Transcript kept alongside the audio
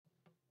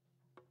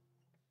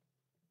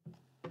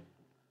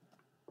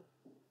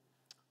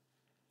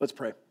Let's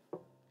pray.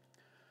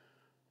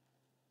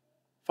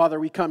 Father,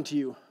 we come to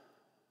you,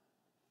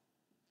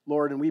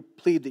 Lord, and we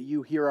plead that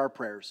you hear our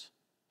prayers.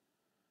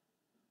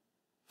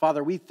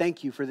 Father, we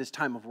thank you for this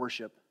time of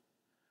worship.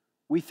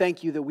 We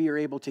thank you that we are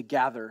able to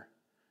gather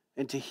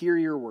and to hear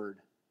your word.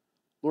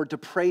 Lord, to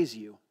praise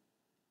you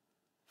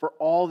for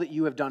all that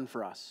you have done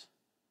for us.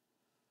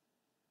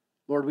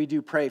 Lord, we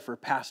do pray for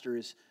Pastor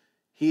as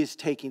he is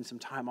taking some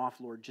time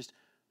off, Lord. Just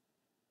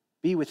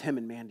be with him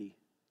and Mandy.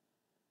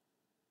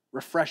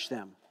 Refresh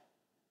them.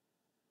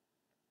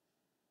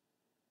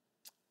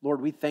 Lord,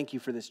 we thank you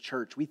for this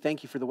church. We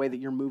thank you for the way that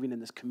you're moving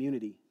in this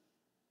community.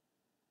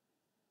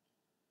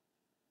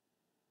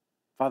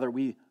 Father,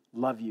 we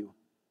love you.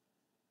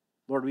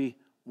 Lord, we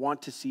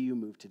want to see you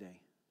move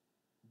today.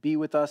 Be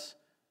with us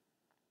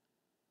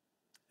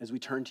as we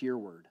turn to your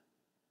word.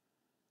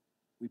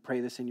 We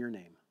pray this in your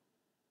name.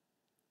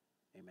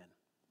 Amen.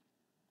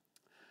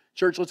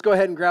 Church, let's go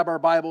ahead and grab our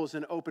Bibles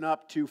and open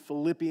up to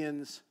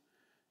Philippians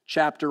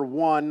chapter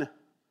 1.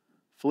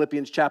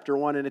 Philippians chapter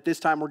 1. And at this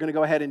time, we're going to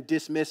go ahead and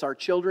dismiss our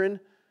children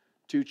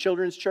to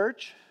Children's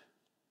Church.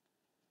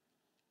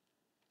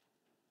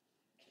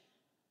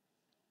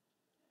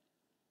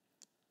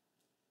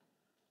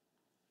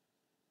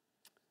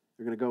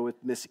 We're going to go with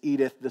Miss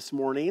Edith this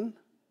morning.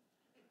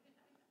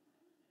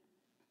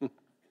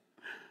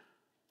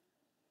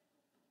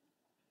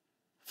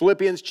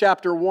 Philippians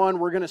chapter 1,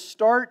 we're going to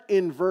start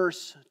in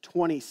verse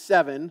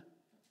 27.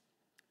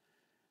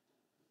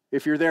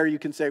 If you're there, you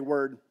can say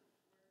word.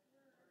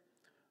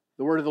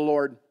 The word of the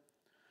Lord.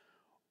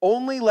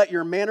 Only let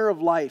your manner of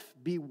life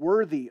be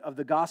worthy of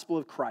the gospel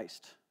of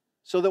Christ,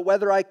 so that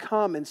whether I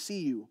come and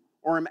see you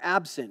or am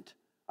absent,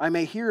 I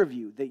may hear of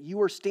you that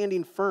you are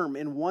standing firm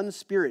in one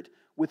spirit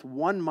with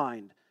one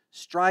mind,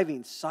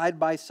 striving side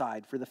by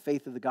side for the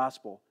faith of the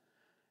gospel,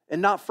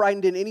 and not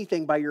frightened in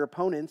anything by your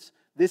opponents.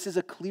 This is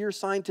a clear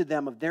sign to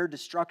them of their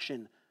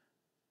destruction,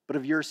 but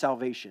of your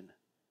salvation.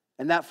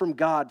 And that from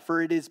God,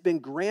 for it has been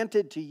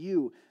granted to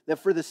you that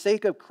for the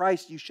sake of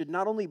Christ you should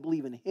not only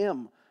believe in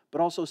him,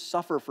 but also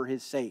suffer for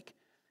his sake,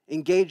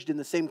 engaged in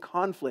the same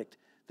conflict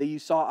that you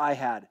saw I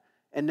had,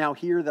 and now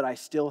hear that I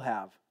still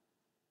have.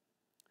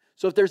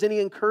 So if there's any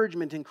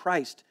encouragement in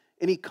Christ,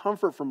 any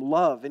comfort from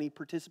love, any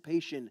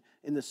participation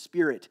in the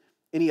Spirit,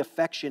 any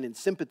affection and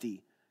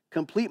sympathy,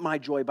 complete my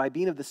joy by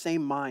being of the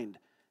same mind,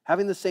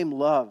 having the same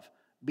love,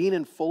 being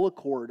in full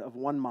accord of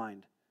one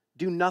mind.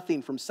 Do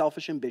nothing from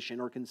selfish ambition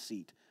or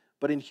conceit,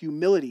 but in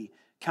humility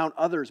count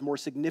others more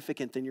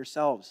significant than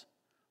yourselves.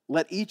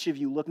 Let each of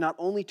you look not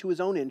only to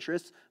his own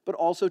interests, but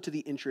also to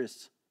the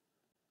interests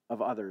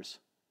of others.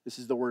 This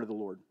is the word of the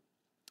Lord.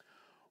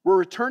 We're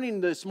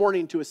returning this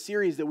morning to a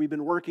series that we've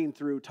been working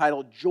through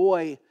titled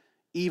Joy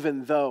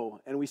Even Though.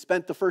 And we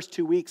spent the first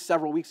 2 weeks,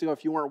 several weeks ago,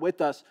 if you weren't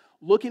with us,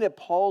 looking at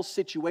Paul's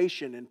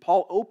situation. And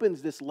Paul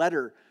opens this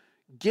letter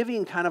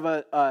giving kind of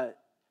a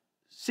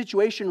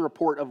situation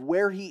report of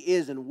where he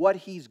is and what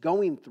he's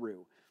going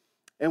through.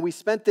 And we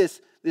spent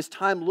this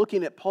time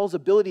looking at Paul's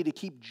ability to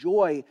keep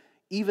joy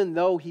even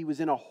though he was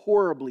in a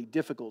horribly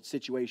difficult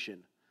situation.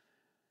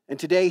 And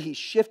today he's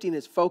shifting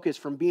his focus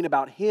from being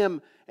about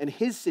him and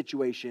his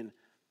situation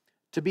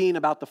to being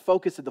about the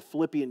focus of the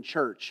Philippian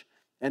church.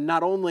 And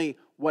not only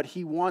what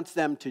he wants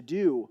them to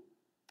do,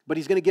 but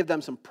he's going to give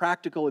them some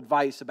practical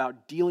advice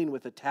about dealing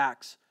with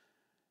attacks.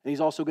 And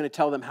he's also going to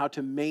tell them how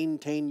to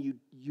maintain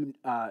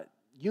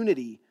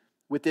unity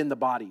within the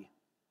body.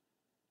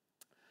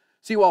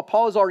 See, while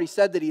Paul has already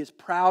said that he is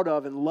proud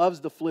of and loves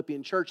the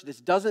Philippian church,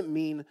 this doesn't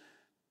mean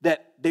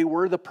that they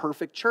were the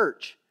perfect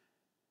church.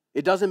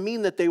 It doesn't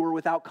mean that they were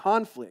without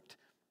conflict.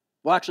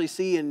 We'll actually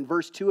see in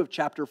verse 2 of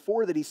chapter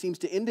 4 that he seems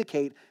to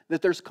indicate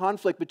that there's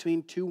conflict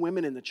between two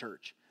women in the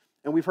church.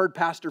 And we've heard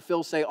Pastor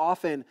Phil say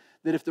often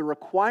that if the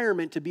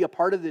requirement to be a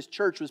part of this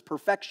church was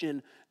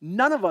perfection,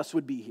 none of us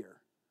would be here.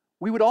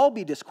 We would all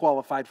be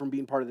disqualified from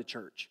being part of the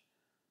church.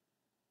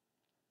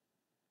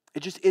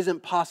 It just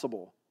isn't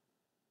possible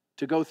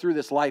to go through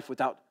this life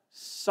without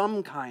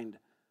some kind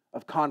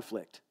of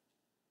conflict.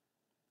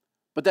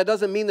 But that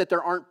doesn't mean that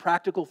there aren't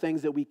practical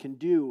things that we can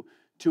do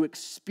to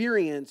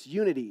experience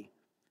unity.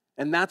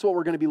 And that's what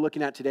we're going to be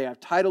looking at today. I've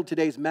titled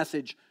today's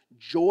message,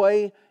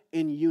 Joy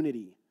in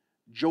Unity.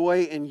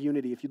 Joy and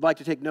unity. If you'd like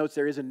to take notes,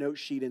 there is a note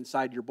sheet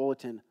inside your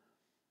bulletin.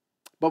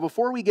 But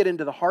before we get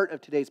into the heart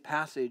of today's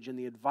passage and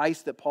the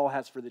advice that Paul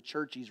has for the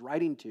church he's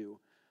writing to,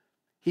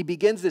 he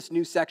begins this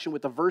new section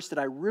with a verse that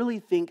I really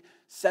think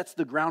sets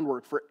the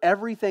groundwork for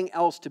everything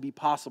else to be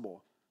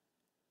possible.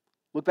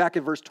 Look back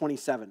at verse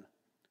 27.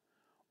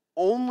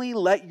 Only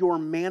let your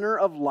manner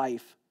of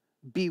life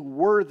be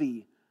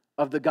worthy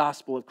of the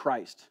gospel of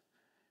Christ.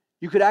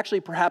 You could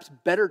actually perhaps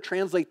better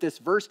translate this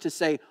verse to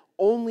say,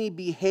 only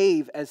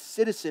behave as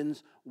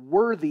citizens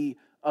worthy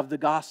of the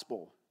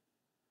gospel.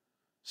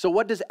 So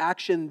what does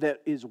action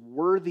that is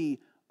worthy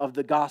of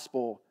the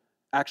gospel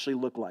actually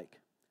look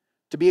like?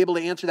 To be able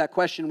to answer that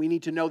question, we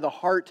need to know the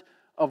heart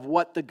of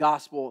what the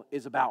gospel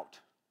is about.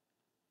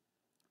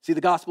 See,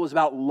 the gospel is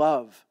about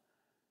love.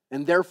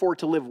 And therefore,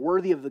 to live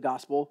worthy of the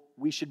gospel,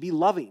 we should be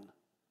loving.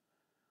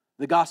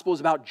 The gospel is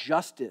about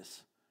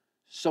justice,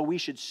 so we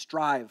should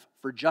strive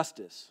for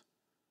justice.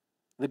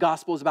 The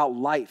gospel is about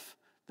life.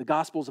 The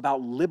gospel is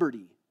about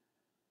liberty,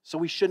 so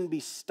we shouldn't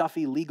be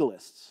stuffy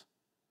legalists.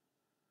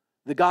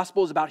 The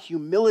gospel is about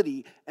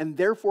humility, and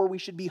therefore we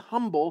should be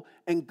humble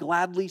and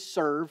gladly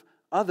serve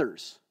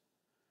others.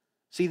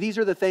 See, these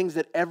are the things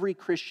that every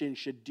Christian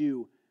should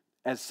do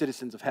as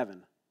citizens of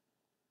heaven.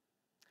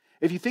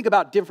 If you think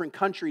about different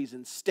countries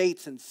and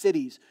states and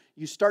cities,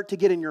 you start to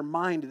get in your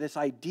mind this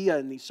idea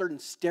and these certain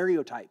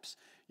stereotypes.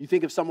 You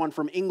think of someone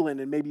from England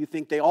and maybe you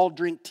think they all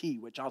drink tea,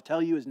 which I'll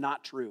tell you is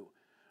not true.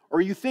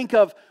 Or you think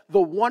of the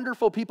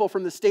wonderful people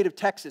from the state of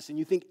Texas and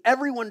you think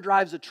everyone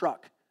drives a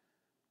truck,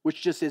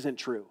 which just isn't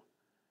true.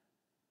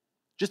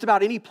 Just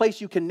about any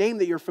place you can name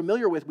that you're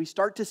familiar with, we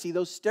start to see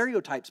those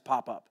stereotypes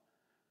pop up.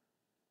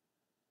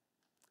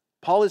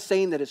 Paul is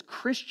saying that as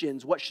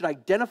Christians, what should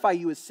identify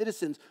you as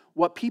citizens,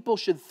 what people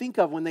should think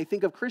of when they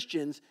think of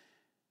Christians,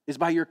 is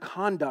by your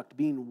conduct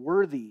being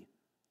worthy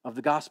of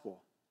the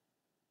gospel.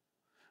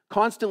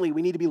 Constantly,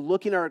 we need to be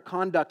looking at our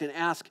conduct and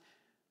ask,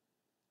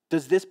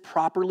 does this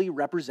properly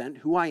represent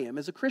who I am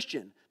as a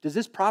Christian? Does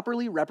this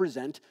properly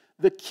represent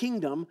the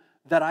kingdom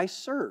that I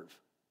serve?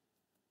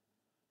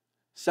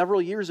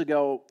 Several years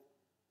ago,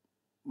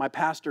 my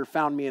pastor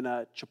found me in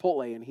a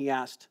Chipotle and he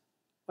asked,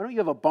 why don't you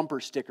have a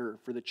bumper sticker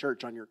for the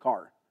church on your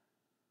car?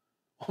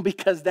 Well,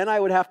 because then I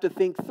would have to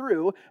think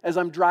through, as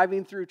I'm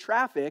driving through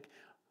traffic,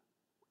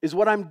 is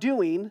what I'm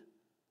doing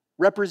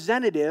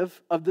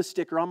representative of the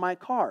sticker on my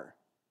car?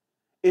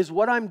 Is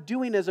what I'm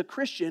doing as a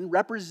Christian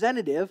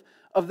representative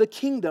of the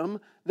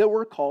kingdom that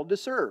we're called to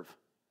serve?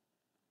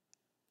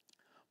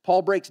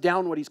 Paul breaks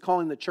down what he's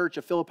calling the church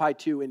of Philippi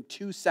to in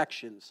two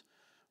sections.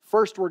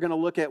 First, we're going to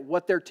look at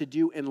what they're to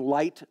do in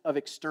light of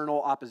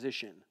external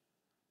opposition.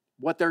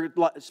 What they're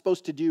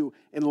supposed to do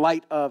in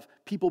light of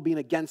people being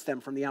against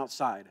them from the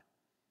outside.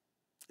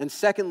 And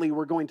secondly,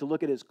 we're going to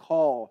look at his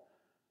call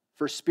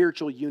for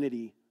spiritual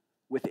unity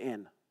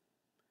within.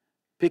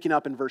 Picking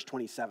up in verse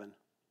 27.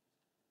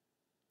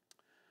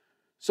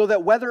 So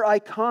that whether I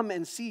come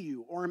and see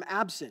you or am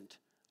absent,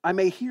 I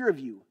may hear of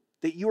you,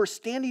 that you are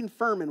standing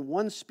firm in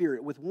one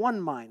spirit, with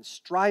one mind,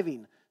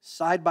 striving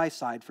side by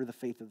side for the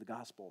faith of the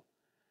gospel,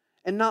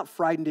 and not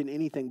frightened in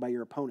anything by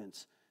your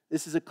opponents.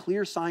 This is a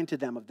clear sign to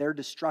them of their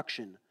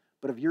destruction,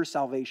 but of your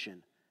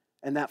salvation,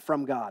 and that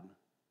from God.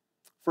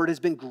 For it has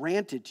been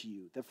granted to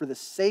you that for the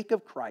sake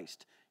of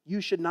Christ,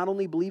 you should not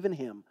only believe in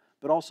him,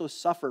 but also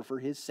suffer for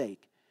his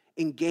sake,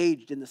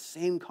 engaged in the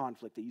same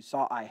conflict that you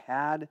saw I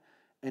had,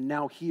 and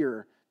now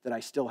hear that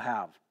I still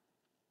have.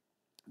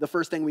 The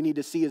first thing we need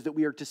to see is that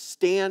we are to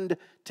stand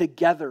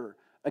together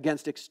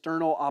against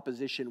external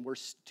opposition. We're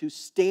to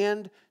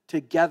stand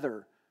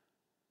together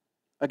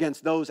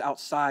against those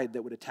outside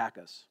that would attack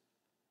us.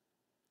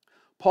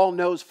 Paul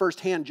knows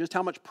firsthand just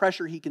how much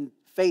pressure he can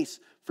face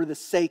for the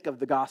sake of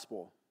the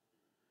gospel.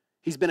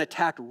 He's been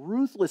attacked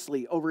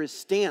ruthlessly over his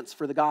stance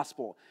for the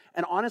gospel.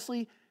 And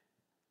honestly,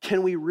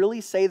 can we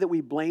really say that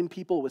we blame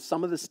people with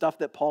some of the stuff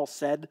that Paul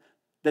said,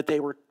 that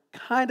they were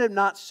kind of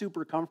not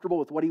super comfortable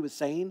with what he was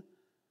saying?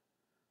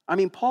 I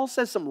mean, Paul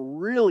says some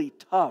really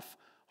tough,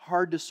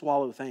 hard to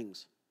swallow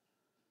things.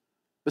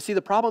 But see,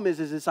 the problem is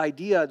this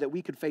idea that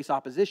we could face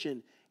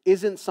opposition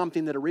isn't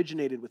something that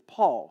originated with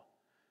Paul.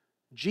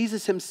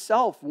 Jesus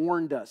himself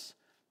warned us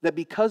that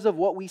because of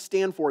what we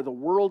stand for, the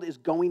world is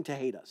going to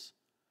hate us.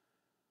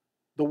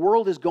 The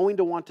world is going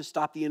to want to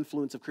stop the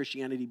influence of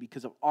Christianity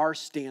because of our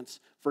stance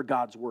for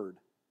God's word.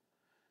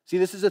 See,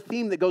 this is a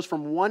theme that goes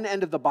from one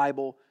end of the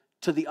Bible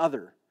to the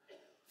other.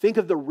 Think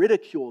of the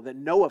ridicule that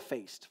Noah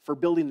faced for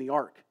building the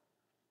ark.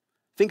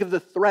 Think of the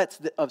threats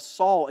of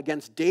Saul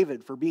against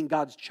David for being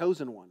God's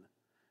chosen one.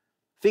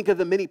 Think of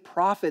the many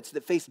prophets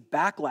that faced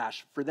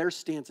backlash for their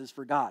stances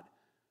for God.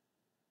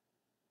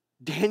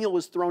 Daniel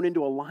was thrown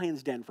into a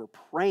lion's den for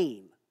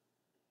praying.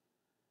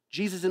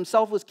 Jesus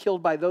himself was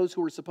killed by those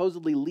who were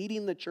supposedly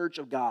leading the church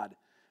of God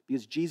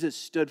because Jesus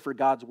stood for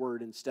God's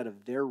word instead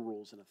of their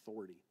rules and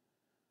authority.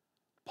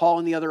 Paul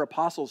and the other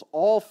apostles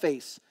all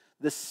face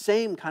the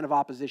same kind of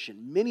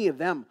opposition. Many of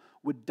them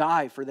would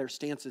die for their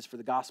stances for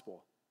the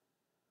gospel.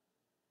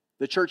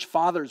 The church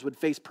fathers would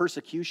face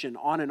persecution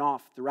on and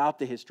off throughout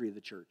the history of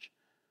the church.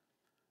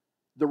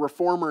 The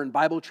reformer and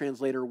Bible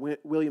translator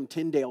William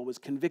Tyndale was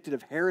convicted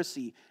of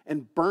heresy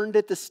and burned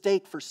at the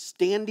stake for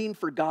standing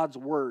for God's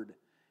word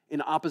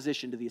in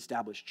opposition to the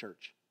established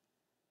church.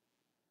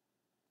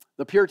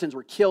 The Puritans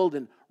were killed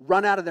and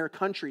run out of their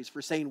countries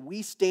for saying,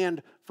 we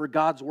stand for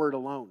God's word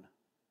alone.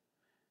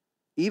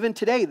 Even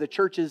today, the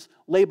church is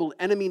labeled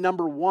enemy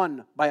number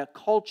one by a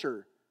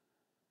culture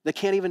that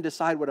can't even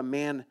decide what a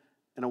man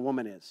and a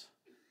woman is.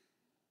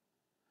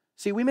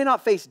 See, we may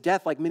not face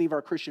death like many of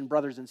our Christian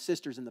brothers and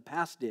sisters in the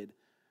past did,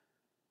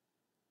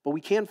 but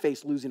we can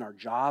face losing our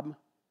job,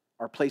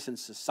 our place in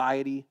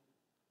society.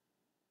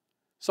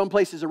 Some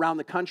places around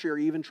the country are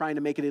even trying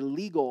to make it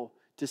illegal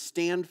to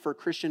stand for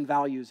Christian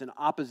values in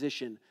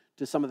opposition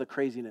to some of the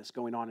craziness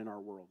going on in our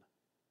world.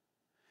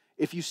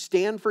 If you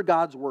stand for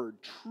God's word,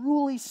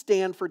 truly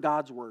stand for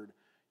God's word,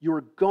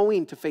 you're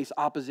going to face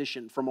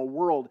opposition from a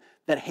world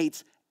that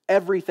hates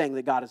everything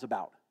that God is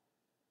about.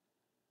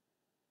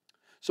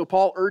 So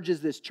Paul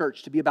urges this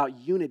church to be about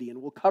unity,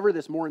 and we'll cover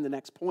this more in the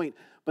next point,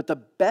 but the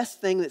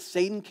best thing that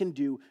Satan can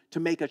do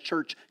to make a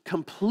church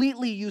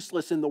completely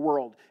useless in the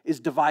world is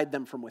divide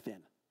them from within.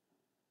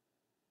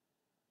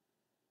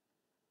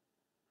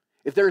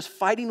 If there is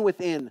fighting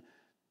within,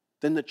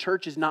 then the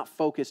church is not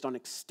focused on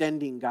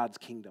extending God's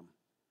kingdom.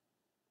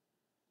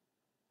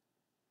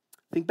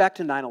 Think back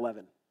to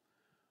 9/11.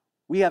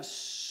 We have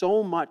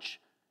so much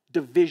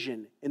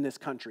division in this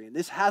country, and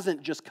this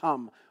hasn't just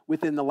come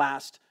within the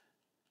last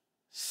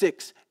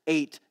 6,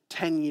 8,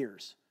 10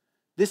 years.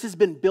 This has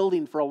been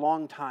building for a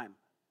long time.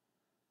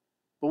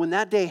 But when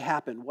that day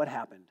happened, what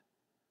happened?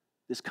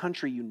 This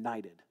country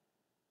united.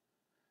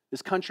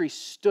 This country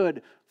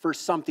stood for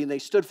something. They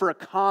stood for a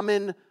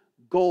common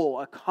goal,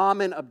 a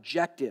common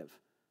objective.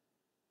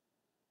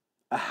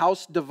 A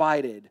house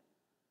divided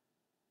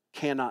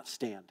cannot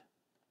stand.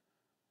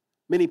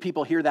 Many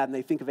people hear that and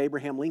they think of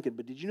Abraham Lincoln,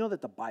 but did you know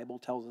that the Bible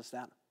tells us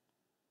that?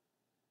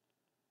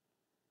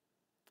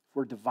 If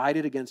we're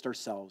divided against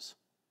ourselves,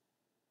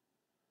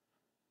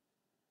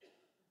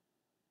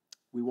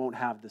 we won't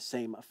have the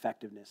same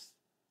effectiveness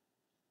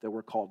that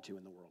we're called to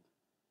in the world.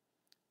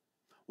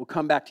 We'll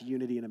come back to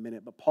unity in a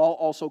minute, but Paul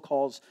also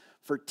calls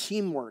for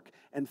teamwork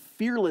and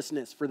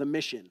fearlessness for the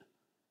mission.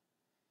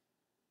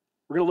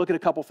 We're going to look at a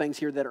couple things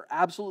here that are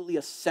absolutely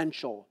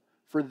essential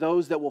for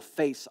those that will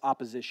face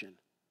opposition.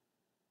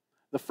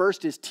 The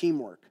first is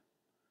teamwork.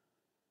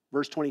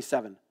 Verse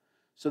 27,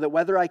 so that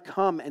whether I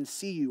come and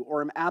see you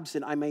or am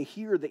absent, I may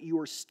hear that you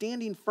are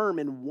standing firm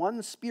in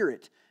one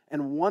spirit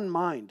and one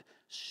mind,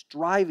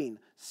 striving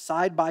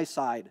side by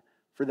side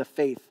for the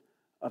faith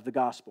of the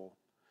gospel.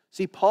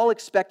 See, Paul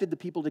expected the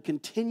people to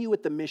continue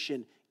with the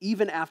mission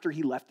even after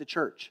he left the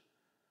church.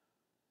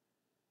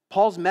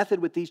 Paul's method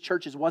with these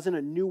churches wasn't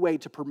a new way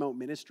to promote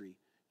ministry.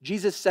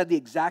 Jesus said the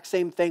exact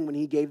same thing when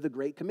he gave the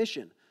Great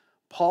Commission.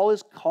 Paul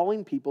is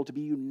calling people to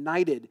be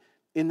united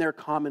in their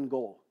common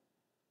goal.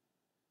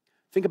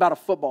 Think about a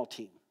football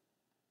team.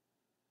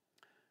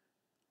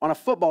 On a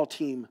football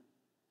team,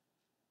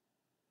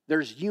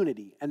 there's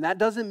unity. And that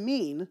doesn't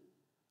mean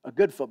a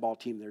good football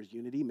team there's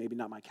unity. Maybe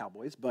not my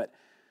Cowboys, but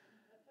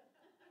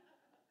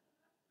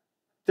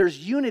there's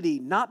unity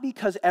not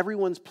because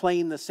everyone's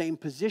playing the same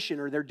position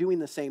or they're doing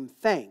the same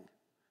thing.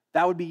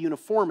 That would be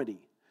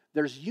uniformity.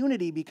 There's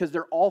unity because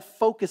they're all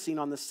focusing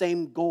on the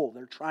same goal.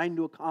 They're trying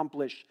to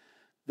accomplish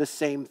the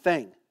same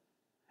thing.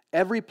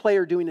 Every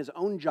player doing his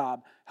own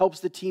job helps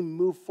the team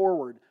move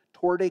forward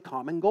toward a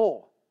common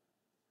goal.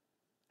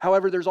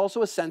 However, there's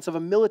also a sense of a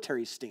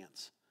military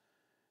stance.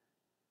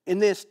 In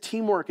this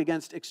teamwork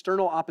against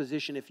external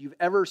opposition, if you've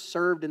ever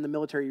served in the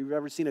military, you've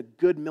ever seen a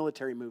good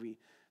military movie,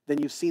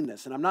 then you've seen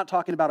this. And I'm not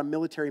talking about a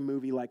military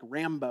movie like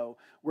Rambo,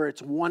 where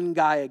it's one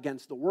guy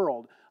against the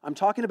world. I'm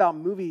talking about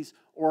movies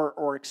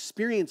or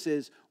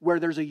experiences where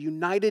there's a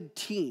united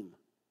team.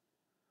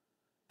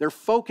 They're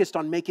focused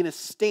on making a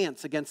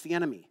stance against the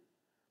enemy.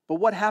 But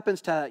what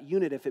happens to that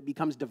unit if it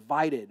becomes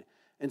divided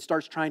and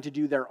starts trying to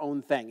do their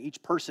own thing?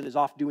 Each person is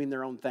off doing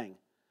their own thing.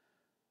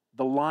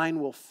 The line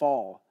will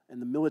fall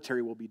and the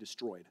military will be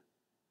destroyed.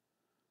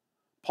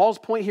 Paul's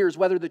point here is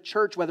whether the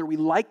church, whether we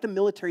like the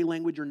military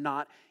language or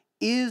not,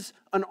 is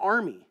an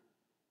army.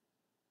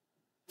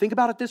 Think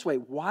about it this way.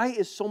 Why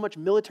is so much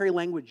military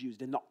language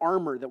used in the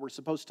armor that we're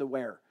supposed to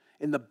wear,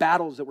 in the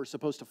battles that we're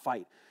supposed to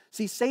fight?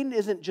 See, Satan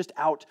isn't just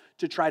out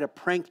to try to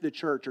prank the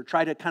church or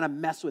try to kind of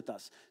mess with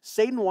us.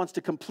 Satan wants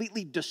to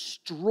completely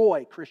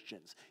destroy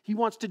Christians. He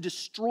wants to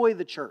destroy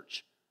the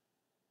church.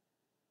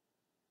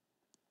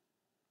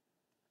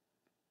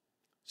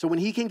 So when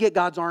he can get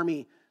God's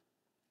army,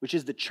 which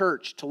is the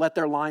church, to let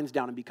their lines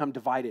down and become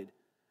divided,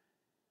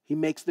 he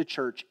makes the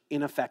church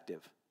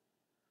ineffective.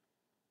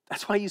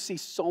 That's why you see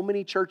so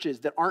many churches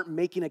that aren't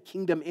making a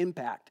kingdom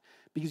impact,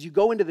 because you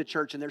go into the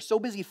church and they're so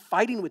busy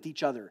fighting with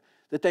each other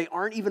that they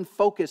aren't even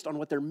focused on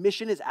what their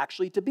mission is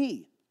actually to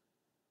be.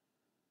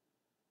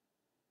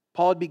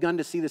 Paul had begun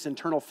to see this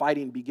internal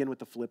fighting begin with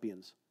the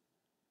Philippians.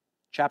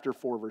 Chapter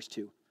 4, verse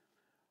 2.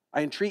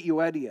 I entreat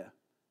Euodia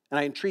and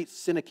I entreat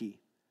Syntyche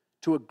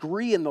to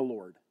agree in the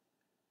Lord.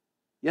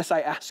 Yes,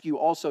 I ask you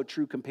also,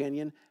 true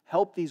companion,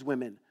 help these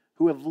women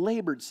who have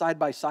labored side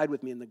by side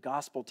with me in the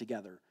gospel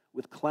together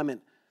with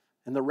Clement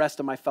and the rest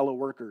of my fellow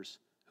workers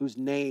whose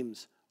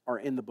names are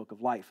in the book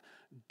of life.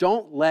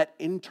 Don't let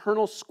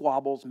internal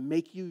squabbles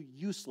make you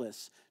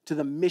useless to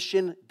the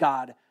mission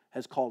God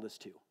has called us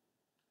to.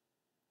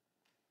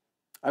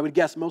 I would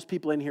guess most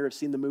people in here have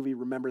seen the movie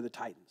Remember the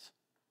Titans.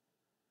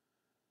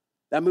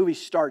 That movie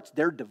starts,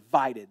 they're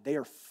divided. They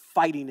are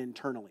fighting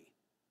internally.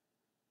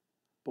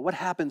 But what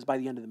happens by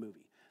the end of the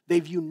movie?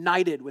 They've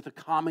united with a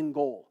common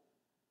goal.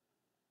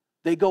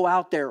 They go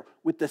out there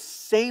with the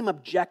same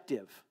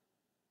objective.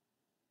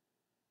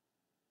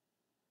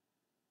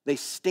 They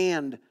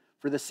stand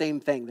for the same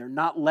thing. They're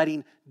not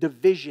letting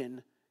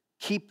division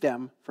keep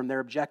them from their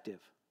objective.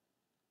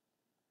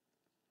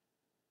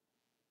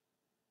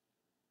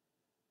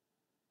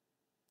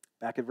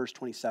 Back at verse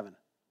 27.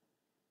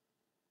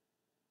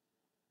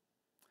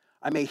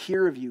 I may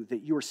hear of you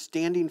that you are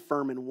standing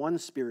firm in one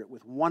spirit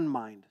with one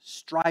mind,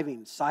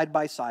 striving side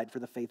by side for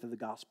the faith of the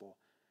gospel,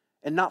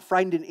 and not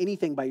frightened in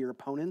anything by your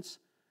opponents.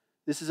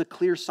 This is a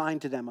clear sign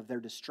to them of their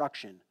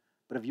destruction,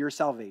 but of your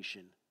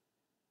salvation.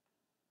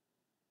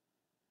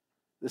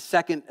 The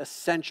second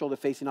essential to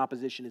facing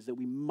opposition is that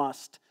we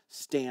must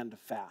stand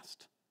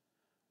fast.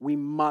 We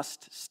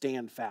must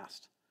stand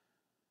fast.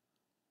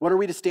 What are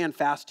we to stand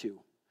fast to?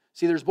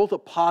 See, there's both a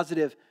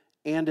positive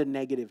and a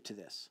negative to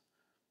this.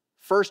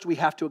 First, we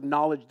have to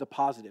acknowledge the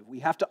positive. We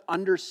have to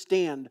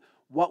understand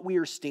what we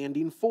are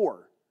standing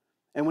for.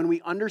 And when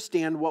we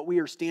understand what we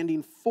are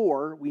standing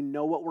for, we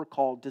know what we're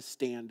called to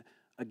stand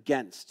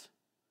against.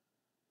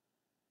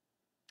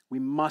 We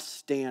must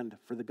stand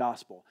for the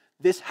gospel.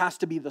 This has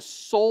to be the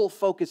sole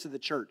focus of the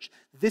church.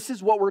 This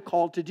is what we're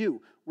called to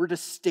do. We're to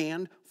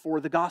stand for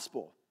the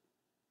gospel.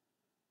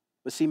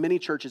 But see, many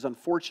churches,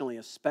 unfortunately,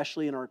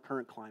 especially in our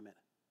current climate,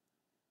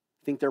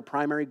 think their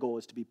primary goal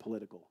is to be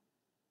political.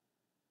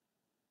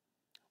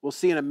 We'll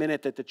see in a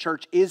minute that the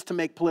church is to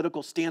make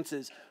political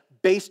stances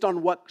based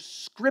on what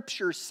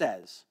Scripture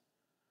says.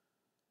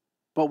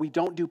 But we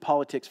don't do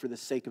politics for the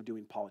sake of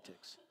doing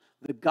politics.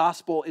 The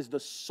gospel is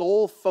the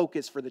sole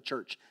focus for the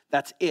church.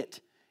 That's it.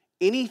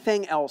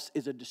 Anything else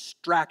is a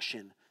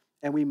distraction,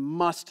 and we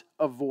must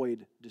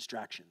avoid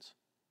distractions.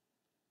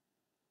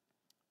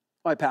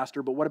 All right,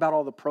 Pastor, but what about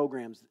all the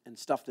programs and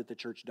stuff that the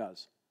church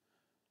does?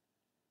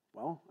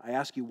 Well, I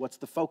ask you, what's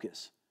the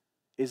focus?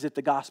 Is it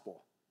the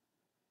gospel?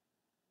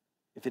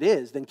 If it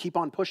is, then keep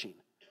on pushing.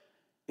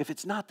 If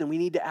it's not, then we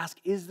need to ask,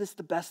 is this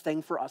the best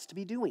thing for us to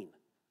be doing?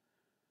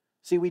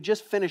 See, we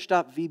just finished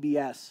up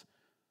VBS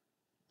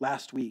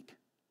last week.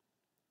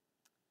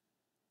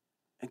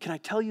 And can I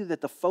tell you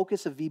that the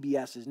focus of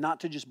VBS is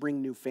not to just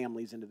bring new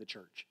families into the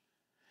church.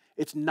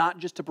 It's not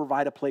just to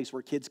provide a place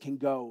where kids can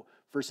go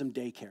for some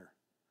daycare.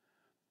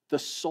 The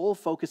sole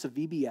focus of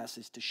VBS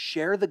is to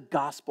share the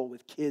gospel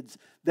with kids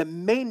that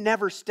may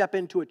never step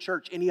into a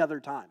church any other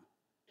time.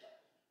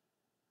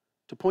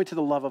 To point to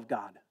the love of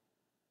God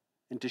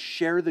and to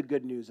share the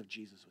good news of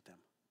Jesus with them.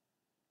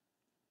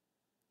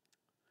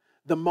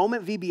 The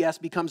moment VBS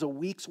becomes a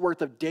week's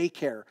worth of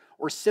daycare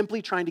or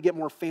simply trying to get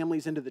more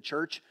families into the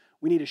church,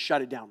 we need to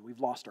shut it down. We've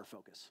lost our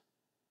focus.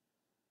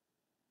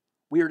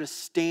 We are to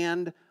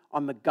stand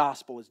on the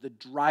gospel as the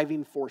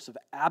driving force of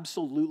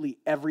absolutely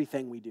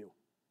everything we do.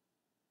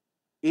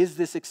 Is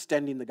this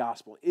extending the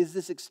gospel? Is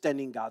this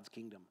extending God's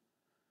kingdom?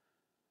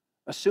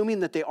 Assuming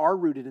that they are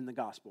rooted in the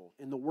gospel,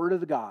 in the word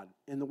of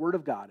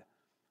God,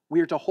 we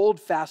are to hold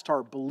fast to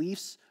our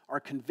beliefs, our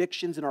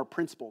convictions, and our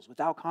principles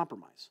without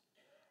compromise,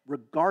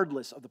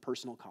 regardless of the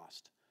personal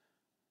cost.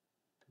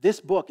 This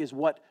book is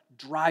what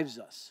drives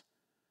us.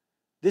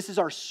 This is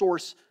our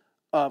source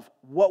of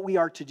what we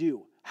are to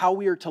do, how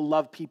we are to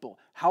love people,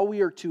 how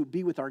we are to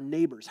be with our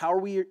neighbors, how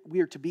we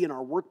are to be in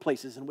our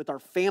workplaces and with our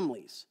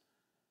families.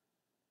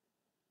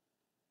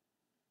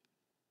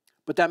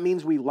 But that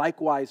means we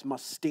likewise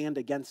must stand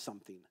against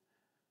something.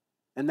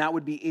 And that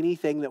would be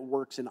anything that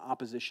works in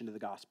opposition to the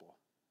gospel.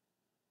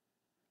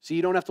 So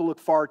you don't have to look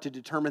far to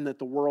determine that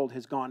the world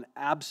has gone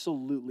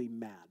absolutely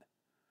mad.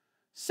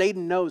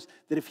 Satan knows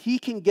that if he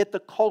can get the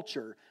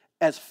culture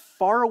as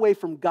far away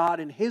from God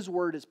and his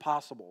word as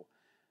possible,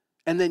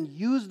 and then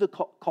use the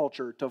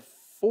culture to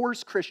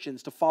force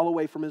Christians to fall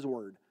away from his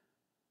word,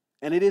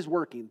 and it is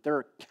working. There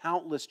are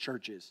countless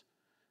churches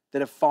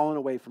that have fallen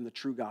away from the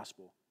true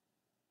gospel.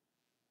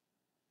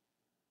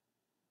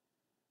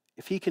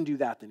 If he can do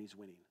that, then he's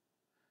winning.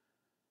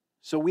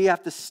 So we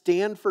have to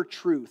stand for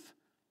truth,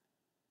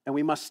 and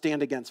we must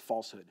stand against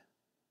falsehood.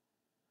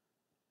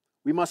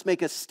 We must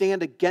make a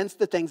stand against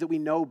the things that we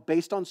know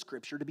based on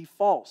Scripture to be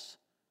false.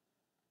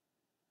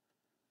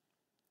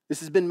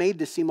 This has been made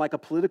to seem like a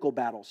political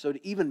battle. So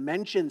to even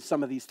mention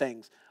some of these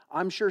things,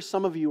 I'm sure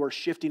some of you are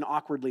shifting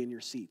awkwardly in your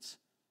seats.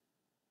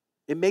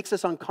 It makes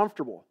us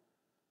uncomfortable.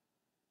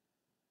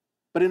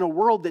 But in a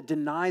world that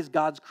denies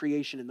God's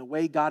creation and the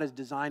way God has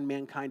designed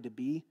mankind to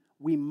be,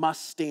 we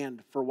must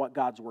stand for what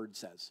God's word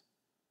says.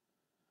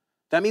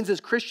 That means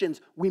as Christians,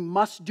 we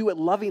must do it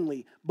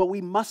lovingly, but we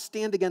must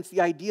stand against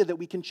the idea that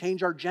we can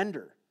change our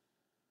gender.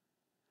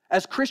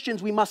 As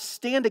Christians, we must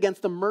stand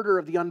against the murder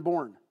of the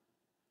unborn.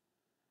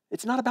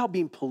 It's not about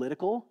being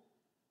political.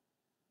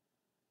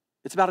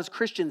 It's about, as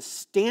Christians,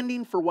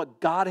 standing for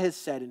what God has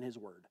said in his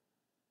word.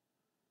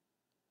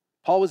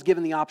 Paul was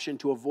given the option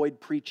to avoid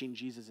preaching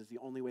Jesus is the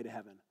only way to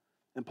heaven.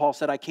 And Paul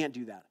said, I can't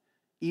do that.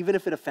 Even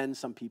if it offends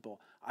some people,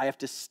 I have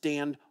to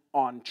stand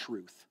on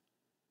truth.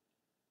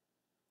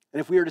 And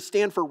if we are to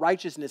stand for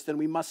righteousness, then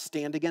we must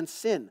stand against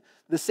sin.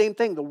 The same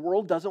thing, the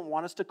world doesn't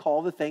want us to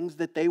call the things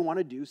that they want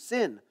to do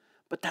sin.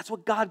 But that's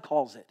what God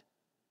calls it.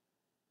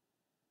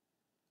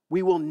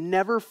 We will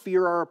never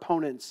fear our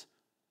opponents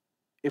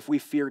if we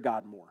fear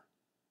God more.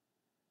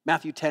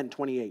 Matthew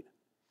 10:28.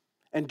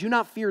 And do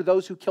not fear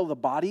those who kill the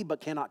body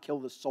but cannot kill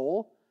the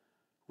soul.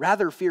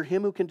 Rather fear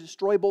him who can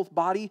destroy both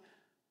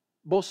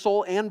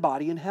soul and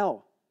body in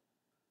hell.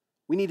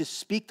 We need to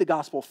speak the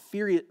gospel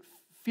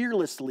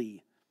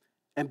fearlessly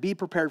and be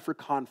prepared for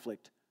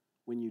conflict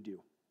when you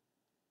do.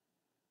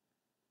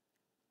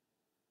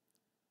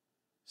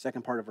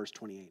 Second part of verse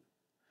 28.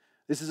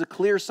 This is a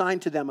clear sign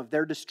to them of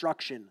their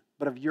destruction,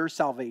 but of your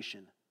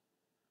salvation,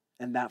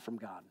 and that from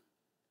God.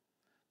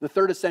 The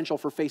third essential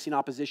for facing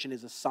opposition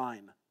is a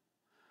sign.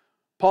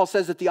 Paul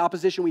says that the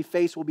opposition we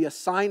face will be a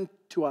sign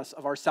to us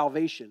of our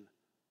salvation.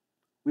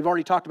 We've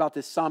already talked about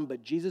this some,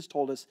 but Jesus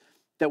told us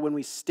that when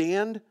we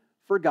stand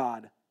for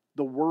God,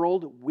 the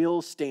world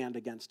will stand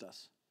against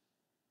us.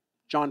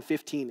 John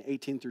 15,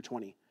 18 through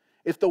 20.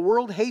 If the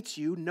world hates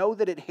you, know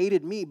that it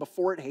hated me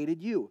before it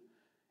hated you.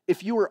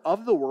 If you were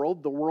of the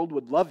world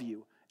would love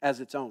you as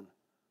its own.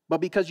 But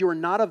because you are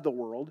not of the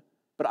world,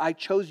 but I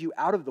chose you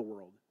out of the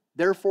world,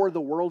 therefore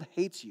the world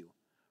hates you.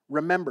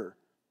 Remember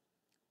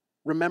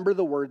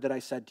the word that I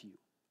said to you.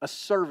 A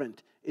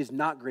servant is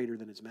not greater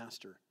than his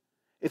master.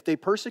 If they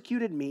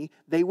persecuted me,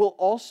 they will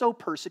also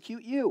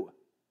persecute you.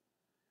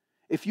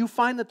 If you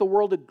find that the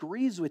world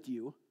agrees with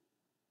you,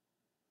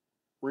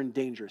 we're in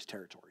dangerous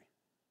territory.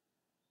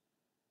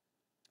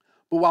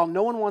 But while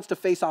no one wants to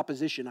face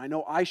opposition, I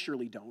know I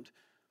surely don't,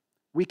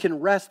 we can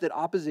rest that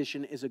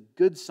opposition is a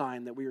good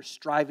sign that we are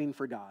striving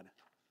for God.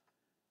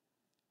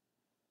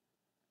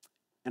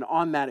 And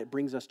on that, it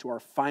brings us to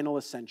our final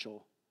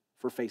essential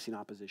for facing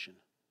opposition.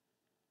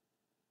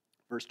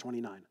 Verse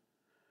 29.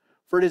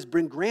 For it has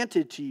been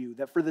granted to you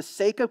that for the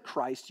sake of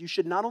Christ, you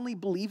should not only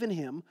believe in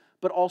him,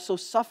 but also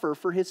suffer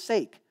for his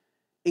sake,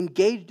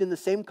 engaged in the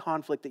same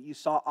conflict that you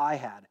saw I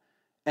had,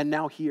 and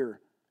now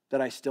hear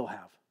that I still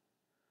have.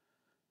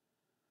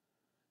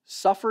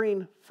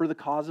 Suffering for the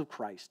cause of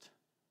Christ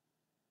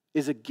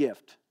is a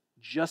gift,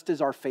 just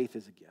as our faith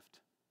is a gift.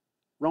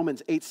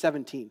 Romans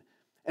 8:17.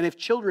 And if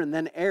children,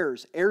 then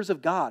heirs, heirs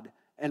of God,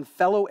 and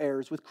fellow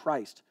heirs with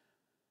Christ,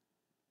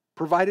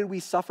 provided we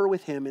suffer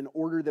with him in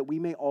order that we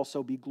may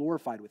also be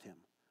glorified with him.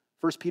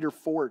 1 Peter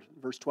 4,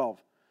 verse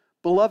 12.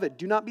 Beloved,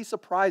 do not be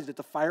surprised at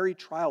the fiery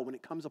trial when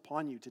it comes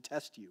upon you to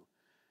test you,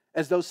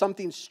 as though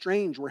something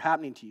strange were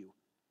happening to you.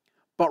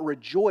 But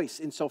rejoice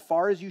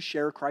insofar as you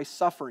share Christ's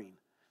suffering,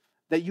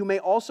 that you may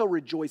also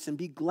rejoice and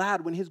be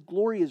glad when his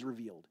glory is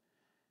revealed.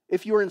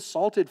 If you are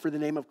insulted for the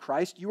name of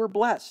Christ, you are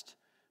blessed,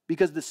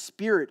 because the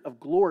Spirit of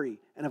glory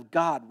and of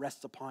God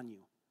rests upon you.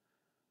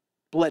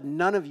 But let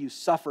none of you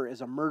suffer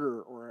as a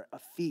murderer or a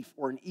thief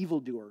or an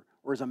evildoer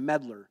or as a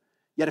meddler.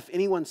 Yet if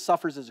anyone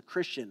suffers as a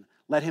Christian,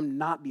 let him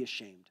not be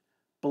ashamed,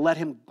 but let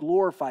him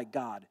glorify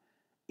God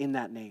in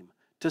that name.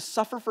 To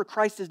suffer for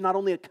Christ is not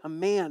only a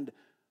command,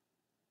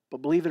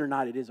 but believe it or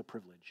not, it is a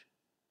privilege.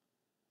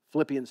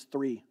 Philippians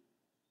 3.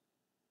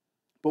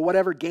 But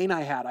whatever gain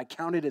I had, I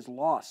counted as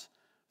loss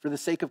for the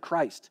sake of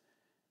Christ.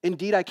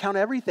 Indeed, I count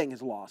everything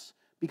as loss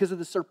because of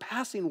the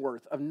surpassing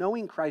worth of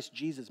knowing Christ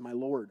Jesus, my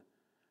Lord.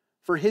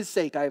 For his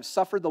sake, I have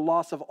suffered the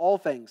loss of all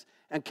things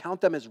and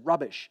count them as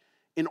rubbish,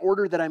 in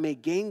order that I may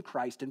gain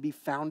Christ and be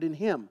found in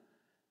him,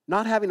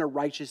 not having a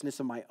righteousness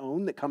of my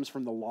own that comes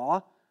from the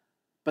law,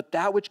 but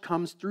that which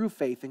comes through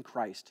faith in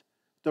Christ,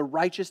 the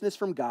righteousness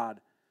from God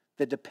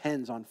that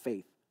depends on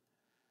faith.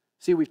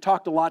 See, we've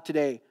talked a lot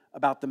today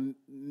about the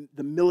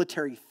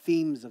military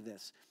themes of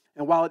this.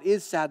 And while it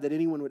is sad that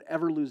anyone would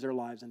ever lose their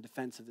lives in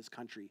defense of this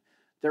country,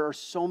 there are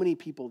so many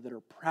people that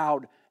are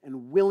proud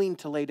and willing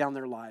to lay down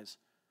their lives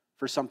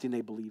for something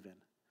they believe in.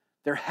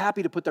 They're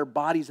happy to put their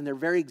bodies and their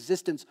very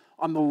existence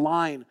on the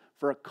line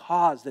for a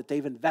cause that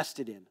they've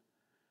invested in.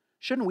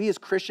 Shouldn't we as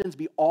Christians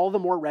be all the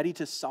more ready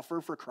to suffer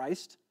for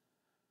Christ?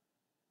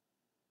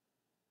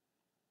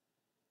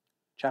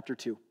 Chapter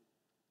 2.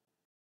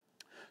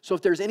 So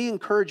if there's any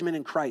encouragement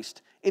in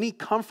Christ, any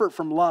comfort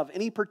from love,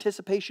 any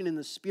participation in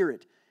the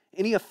Spirit,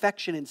 any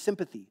affection and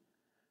sympathy,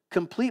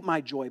 complete my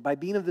joy by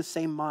being of the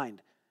same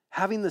mind,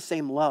 having the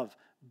same love,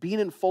 being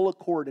in full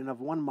accord and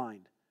of one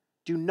mind.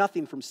 Do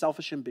nothing from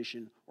selfish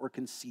ambition or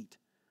conceit,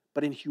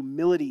 but in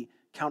humility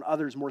count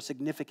others more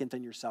significant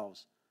than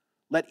yourselves.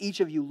 Let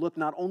each of you look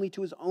not only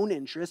to his own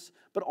interests,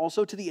 but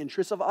also to the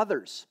interests of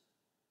others.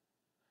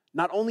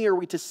 Not only are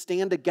we to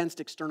stand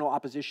against external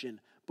opposition,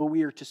 but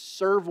we are to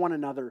serve one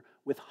another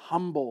with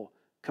humble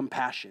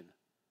compassion.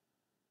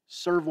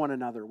 Serve one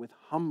another with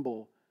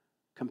humble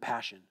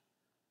compassion.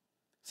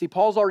 See,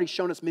 Paul's already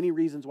shown us many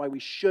reasons why we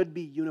should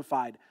be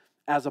unified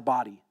as a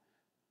body.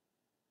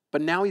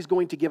 But now he's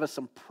going to give us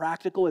some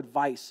practical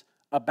advice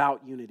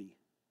about unity.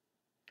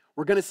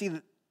 We're going to see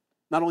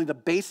not only the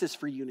basis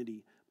for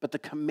unity, but the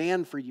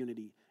command for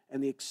unity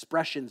and the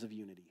expressions of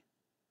unity.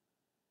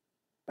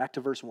 Back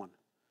to verse 1.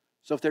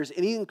 So if there's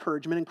any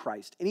encouragement in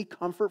Christ, any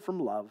comfort from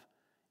love,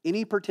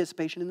 any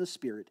participation in the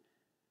Spirit,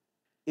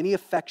 any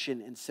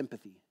affection and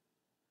sympathy.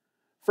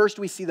 First,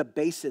 we see the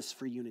basis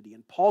for unity,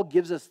 and Paul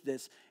gives us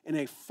this in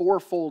a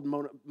fourfold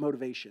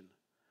motivation.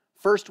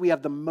 First, we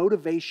have the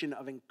motivation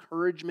of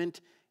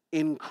encouragement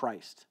in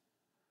Christ.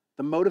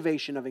 The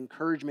motivation of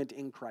encouragement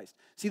in Christ.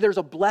 See, there's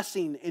a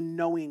blessing in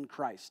knowing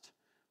Christ.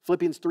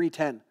 Philippians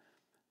 3:10,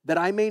 that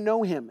I may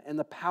know him and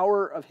the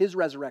power of his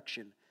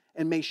resurrection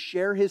and may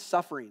share his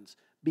sufferings,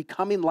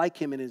 becoming like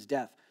him in his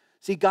death.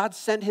 See, God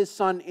sent his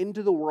Son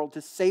into the world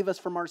to save us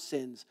from our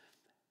sins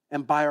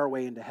and buy our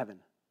way into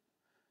heaven.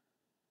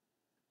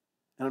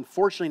 And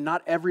unfortunately,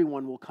 not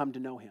everyone will come to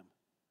know him.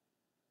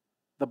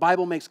 The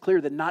Bible makes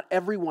clear that not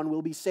everyone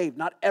will be saved.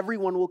 Not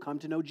everyone will come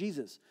to know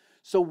Jesus.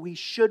 So we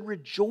should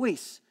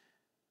rejoice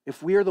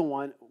if we are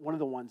one of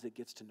the ones that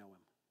gets to know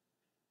him.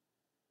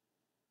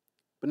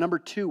 But number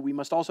two, we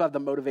must also have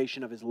the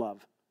motivation of his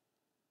love.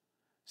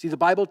 See, the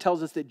Bible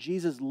tells us that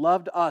Jesus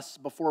loved us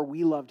before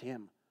we loved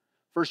him.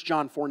 1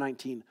 John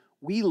 4:19,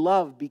 we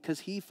love because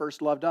he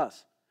first loved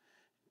us.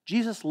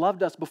 Jesus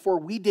loved us before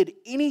we did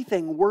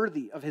anything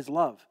worthy of his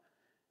love,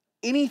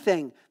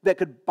 anything that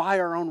could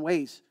buy our own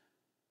ways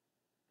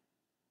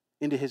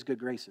into his good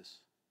graces.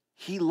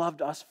 He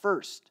loved us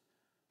first.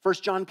 1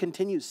 John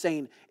continues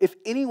saying, if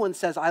anyone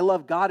says, I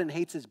love God and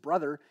hates his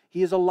brother,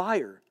 he is a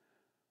liar.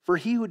 For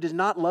he who does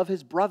not love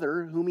his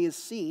brother whom he has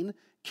seen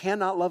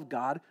cannot love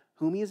God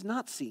whom he has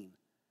not seen.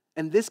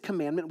 And this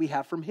commandment we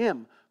have from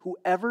him,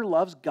 whoever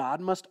loves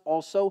God must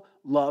also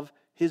love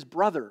his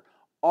brother.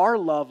 Our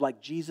love, like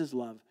Jesus'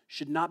 love,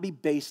 should not be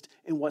based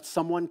in what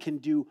someone can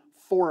do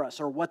for us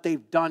or what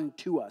they've done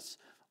to us.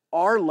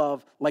 Our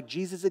love, like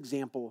Jesus'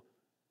 example,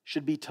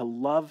 should be to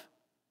love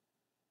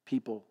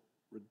people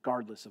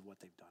regardless of what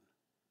they've done.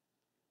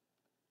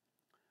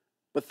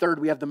 But third,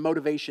 we have the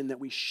motivation that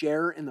we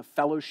share in the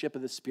fellowship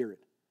of the Spirit.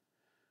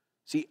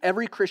 See,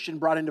 every Christian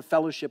brought into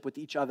fellowship with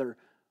each other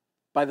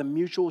by the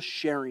mutual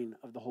sharing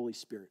of the Holy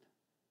Spirit.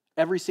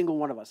 Every single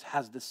one of us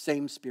has the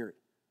same Spirit.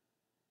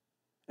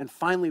 And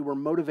finally, we're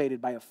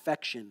motivated by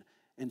affection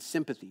and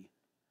sympathy.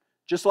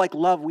 Just like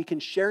love, we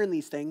can share in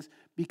these things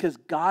because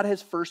God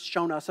has first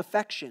shown us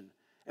affection.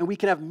 And we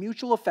can have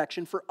mutual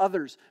affection for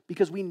others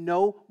because we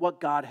know what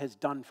God has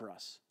done for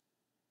us.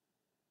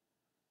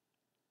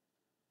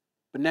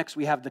 But next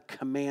we have the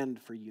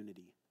command for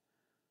unity.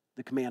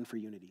 The command for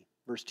unity.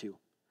 Verse 2.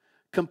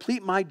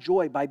 Complete my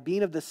joy by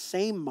being of the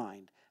same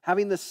mind,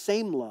 having the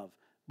same love,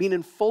 being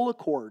in full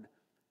accord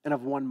and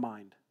of one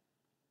mind.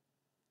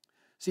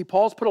 See,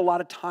 Paul's put a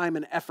lot of time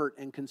and effort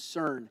and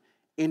concern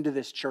into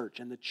this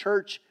church, and the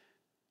church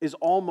is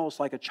almost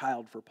like a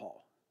child for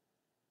Paul.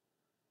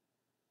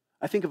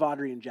 I think of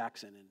Audrey and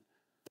Jackson, and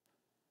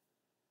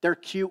they're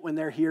cute when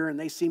they're here and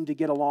they seem to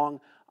get along.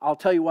 I'll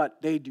tell you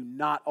what, they do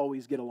not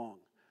always get along.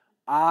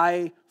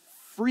 I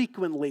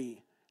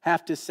frequently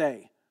have to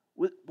say,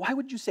 why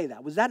would you say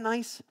that? Was that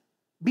nice?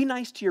 Be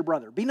nice to your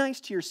brother. Be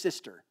nice to your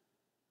sister.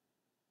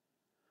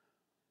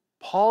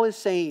 Paul is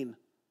saying,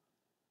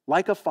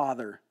 like a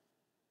father,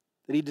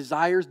 that he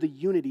desires the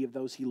unity of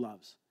those he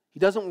loves. He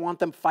doesn't want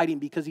them fighting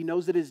because he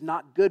knows that it is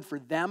not good for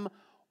them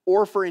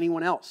or for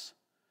anyone else.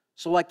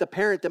 So like the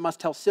parent that must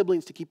tell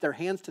siblings to keep their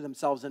hands to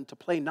themselves and to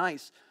play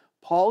nice,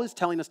 Paul is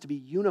telling us to be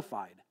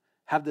unified,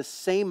 have the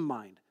same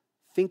mind,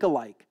 think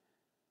alike,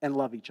 and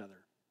love each other.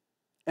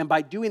 And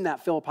by doing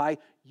that, Philippi,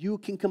 you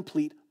can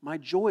complete my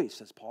joy,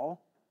 says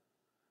Paul.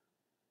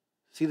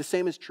 See, the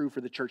same is true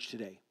for the church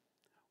today.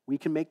 We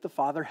can make the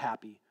Father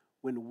happy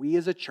when we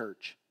as a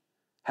church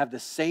have the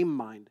same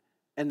mind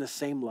and the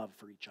same love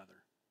for each other.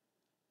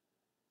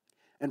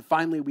 And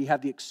finally, we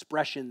have the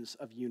expressions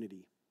of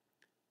unity.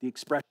 The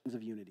expressions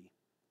of unity.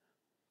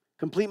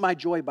 Complete my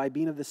joy by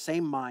being of the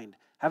same mind,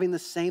 having the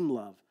same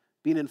love,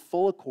 being in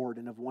full accord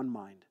and of one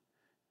mind.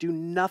 Do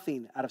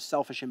nothing out of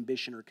selfish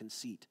ambition or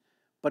conceit,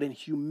 but in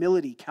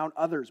humility count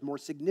others more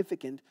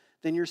significant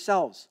than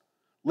yourselves.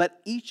 Let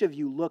each of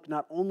you look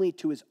not only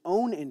to his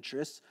own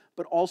interests,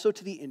 but also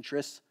to the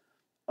interests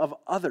of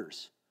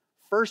others.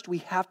 First, we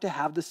have to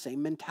have the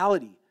same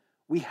mentality.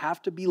 We have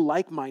to be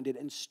like-minded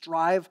and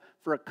strive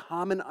for a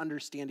common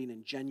understanding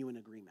and genuine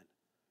agreement.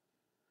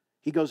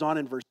 He goes on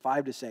in verse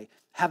 5 to say,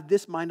 have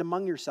this mind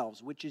among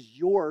yourselves, which is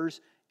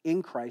yours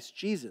in Christ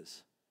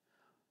Jesus.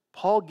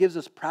 Paul gives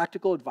us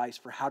practical advice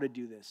for how to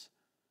do this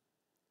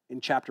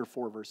in chapter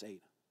 4, verse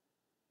 8.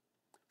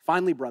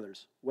 Finally,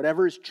 brothers,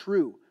 whatever is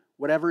true,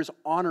 whatever is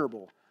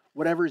honorable,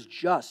 whatever is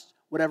just,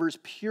 whatever is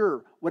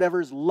pure, whatever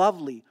is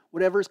lovely,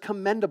 whatever is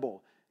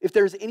commendable, if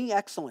there is any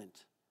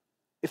excellent,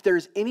 if there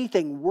is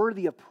anything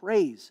worthy of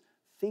praise,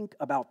 think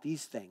about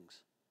these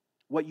things.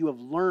 What you have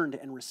learned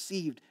and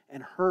received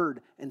and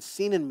heard and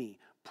seen in me,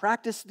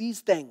 practice these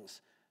things,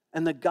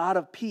 and the God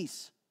of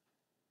peace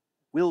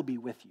will be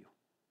with you.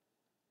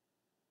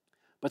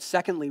 But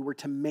secondly, we're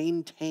to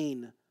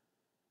maintain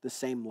the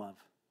same love.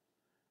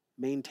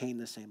 Maintain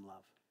the same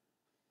love.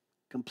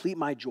 Complete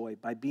my joy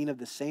by being of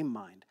the same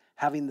mind,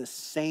 having the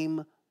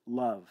same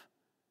love,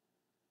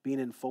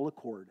 being in full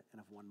accord and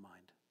of one mind.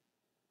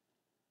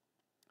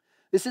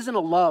 This isn't a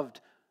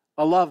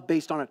love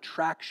based on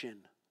attraction,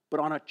 but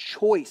on a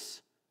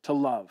choice to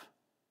love.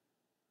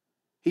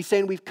 He's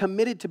saying we've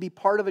committed to be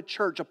part of a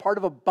church, a part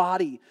of a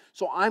body,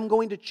 so I'm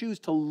going to choose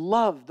to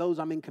love those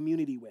I'm in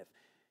community with,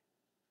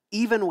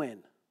 even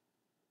when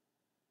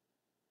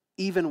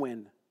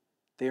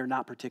they are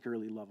not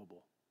particularly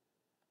lovable.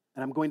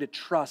 And I'm going to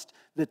trust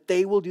that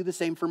they will do the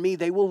same for me.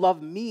 They will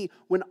love me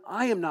when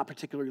I am not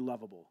particularly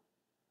lovable.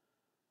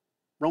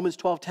 Romans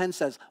 12:10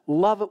 says,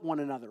 love one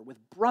another with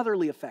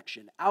brotherly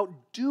affection.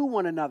 Outdo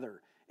one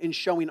another in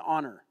showing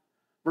honor.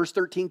 Verse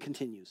 13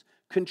 continues,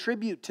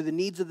 contribute to the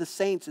needs of the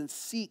saints and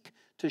seek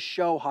to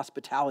show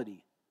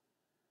hospitality.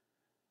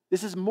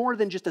 This is more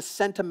than just a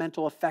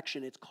sentimental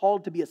affection. It's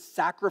called to be a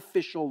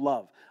sacrificial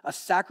love, a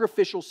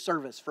sacrificial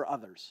service for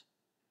others.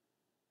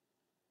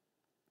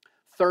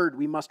 Third,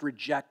 we must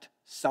reject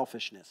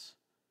selfishness.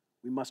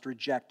 We must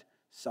reject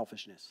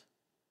selfishness.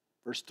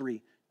 Verse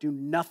 3, do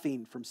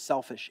nothing from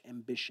selfish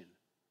ambition.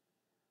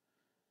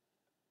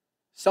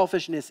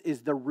 Selfishness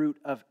is the root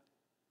of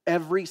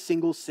every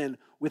single sin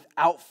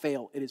without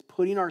fail. It is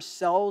putting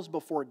ourselves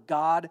before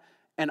God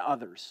and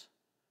others.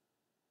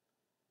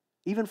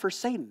 Even for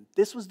Satan,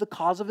 this was the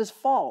cause of his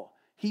fall.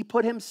 He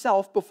put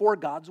himself before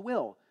God's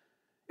will.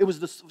 It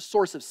was the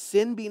source of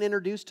sin being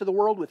introduced to the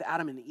world with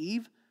Adam and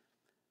Eve.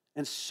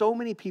 And so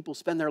many people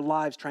spend their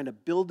lives trying to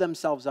build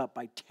themselves up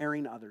by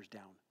tearing others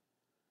down.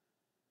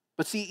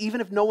 But see,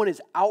 even if no one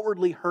is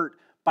outwardly hurt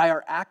by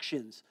our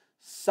actions,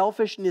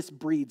 selfishness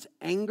breeds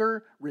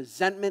anger,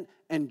 resentment,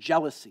 and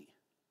jealousy.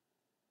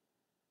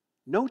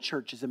 No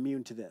church is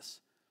immune to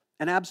this,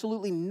 and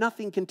absolutely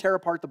nothing can tear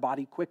apart the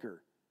body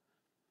quicker.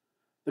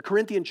 The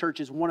Corinthian church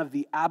is one of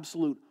the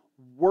absolute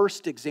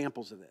worst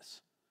examples of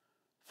this.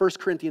 1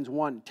 Corinthians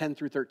 1, 10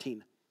 through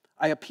 13.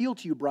 I appeal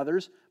to you,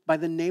 brothers, by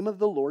the name of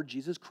the Lord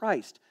Jesus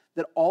Christ,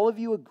 that all of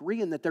you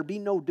agree and that there be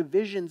no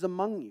divisions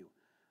among you,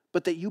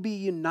 but that you be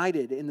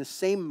united in the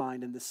same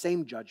mind and the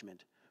same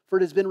judgment. For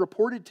it has been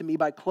reported to me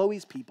by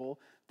Chloe's people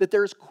that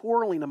there is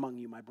quarreling among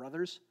you, my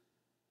brothers.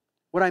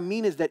 What I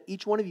mean is that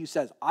each one of you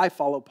says, I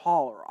follow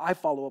Paul, or I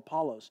follow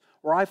Apollos,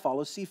 or I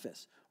follow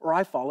Cephas, or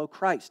I follow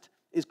Christ.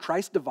 Is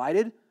Christ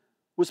divided?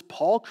 Was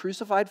Paul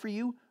crucified for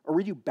you? Or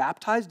were you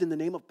baptized in the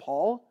name of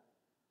Paul?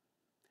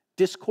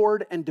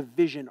 Discord and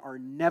division are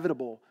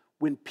inevitable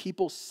when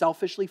people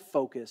selfishly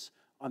focus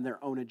on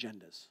their own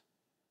agendas.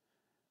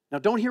 Now,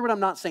 don't hear what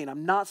I'm not saying.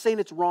 I'm not saying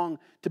it's wrong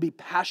to be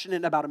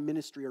passionate about a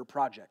ministry or a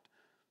project.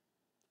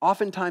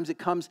 Oftentimes, it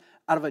comes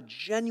out of a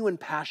genuine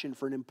passion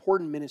for an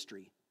important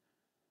ministry,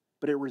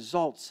 but it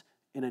results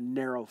in a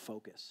narrow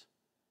focus.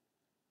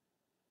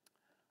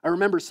 I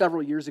remember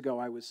several years ago,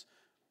 I was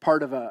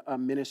part of a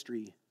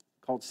ministry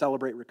called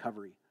Celebrate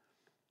Recovery.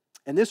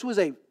 And this was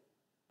a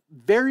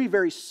very,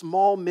 very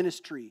small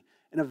ministry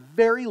in a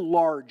very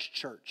large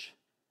church.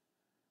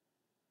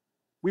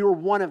 We were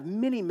one of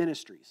many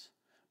ministries,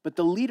 but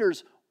the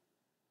leaders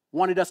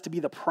wanted us to be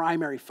the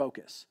primary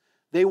focus.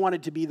 They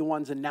wanted to be the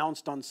ones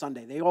announced on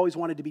Sunday. They always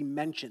wanted to be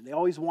mentioned. They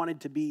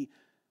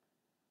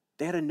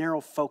had a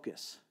narrow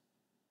focus.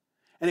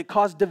 And it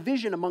caused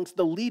division amongst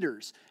the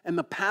leaders and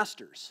the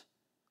pastors,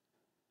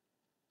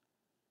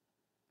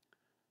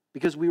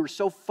 because we were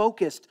so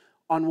focused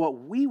on what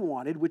we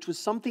wanted, which was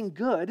something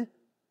good,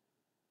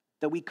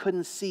 that we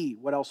couldn't see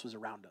what else was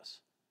around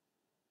us.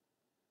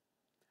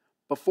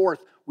 But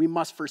fourth, we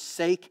must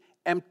forsake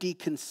empty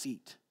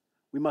conceit.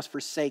 We must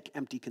forsake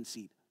empty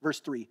conceit. Verse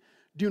 3,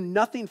 do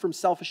nothing from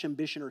selfish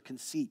ambition or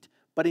conceit,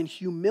 but in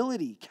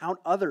humility count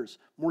others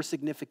more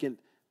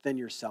significant than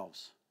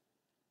yourselves.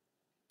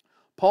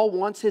 Paul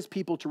wants his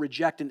people to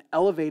reject an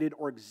elevated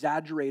or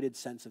exaggerated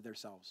sense of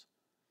themselves.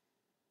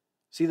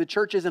 See, the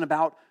church isn't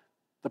about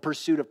the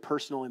pursuit of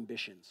personal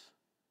ambitions.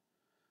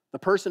 The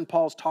person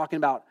Paul's talking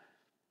about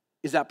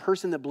is that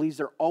person that believes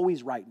they're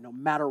always right, no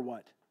matter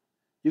what.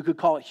 You could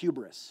call it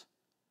hubris.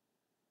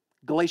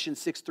 Galatians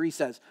 6:3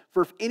 says,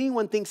 for if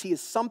anyone thinks he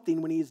is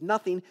something when he is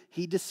nothing,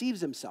 he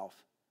deceives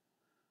himself.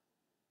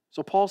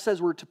 So Paul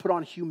says we're to put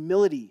on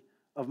humility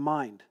of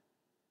mind.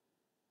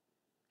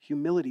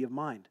 Humility of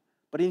mind.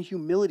 But in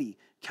humility,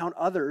 count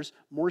others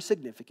more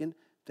significant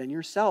than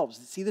yourselves.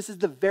 See, this is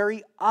the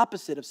very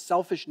opposite of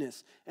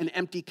selfishness and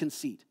empty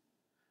conceit.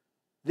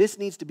 This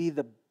needs to be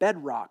the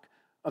bedrock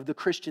of the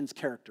Christian's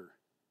character.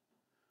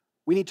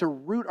 We need to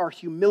root our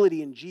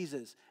humility in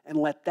Jesus and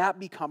let that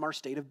become our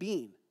state of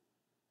being.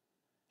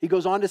 He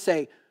goes on to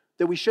say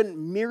that we shouldn't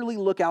merely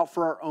look out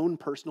for our own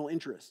personal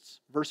interests.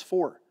 Verse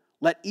 4,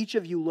 let each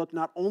of you look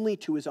not only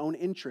to his own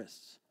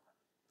interests.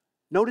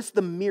 Notice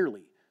the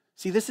merely.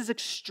 See, this is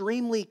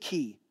extremely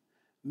key.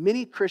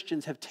 Many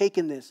Christians have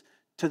taken this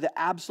to the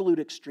absolute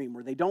extreme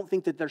where they don't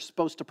think that they're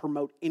supposed to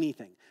promote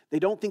anything. They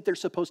don't think they're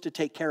supposed to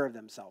take care of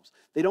themselves.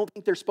 They don't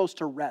think they're supposed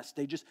to rest.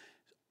 They just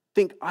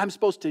think, I'm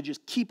supposed to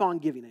just keep on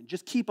giving and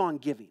just keep on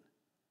giving.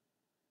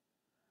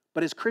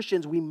 But as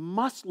Christians, we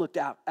must look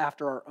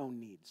after our own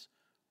needs,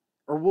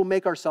 or we'll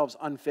make ourselves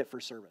unfit for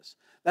service.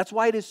 That's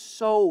why it is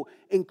so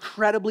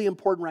incredibly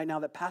important right now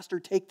that Pastor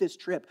take this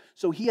trip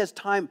so he has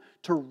time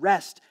to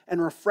rest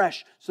and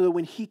refresh so that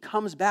when he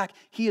comes back,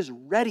 he is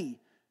ready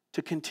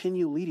to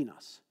continue leading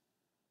us.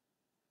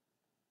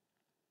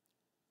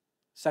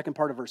 Second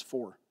part of verse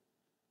 4.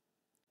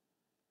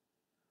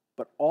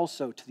 But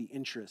also to the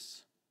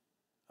interests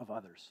of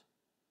others.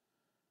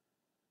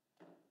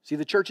 See,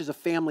 the church is a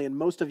family, and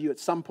most of you at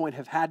some point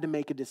have had to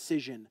make a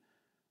decision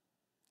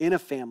in a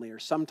family, or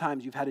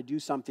sometimes you've had to do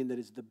something that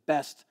is the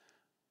best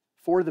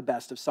for the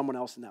best of someone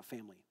else in that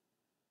family.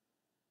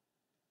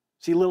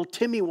 See, little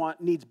Timmy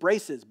needs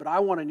braces, but I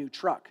want a new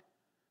truck.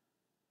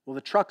 Well,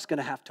 the truck's going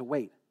to have to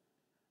wait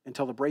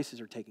until the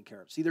braces are taken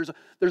care of. See, there's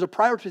a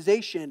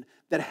prioritization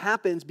that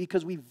happens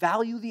because we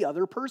value the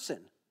other person.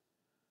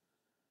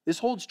 This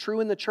holds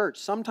true in the church.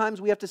 Sometimes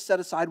we have to set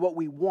aside what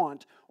we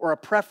want or a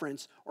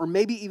preference or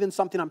maybe even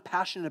something I'm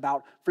passionate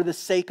about for the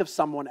sake of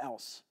someone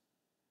else.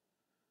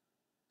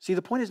 See,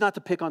 the point is not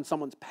to pick on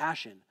someone's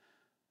passion.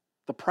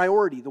 The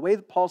priority, the way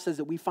that Paul says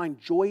that we find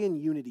joy in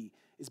unity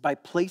is by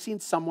placing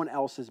someone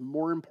else as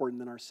more important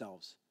than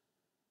ourselves.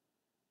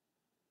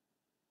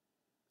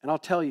 And I'll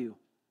tell you,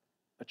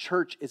 a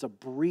church is a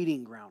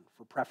breeding ground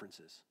for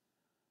preferences.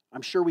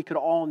 I'm sure we could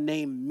all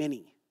name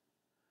many.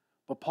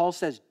 But Paul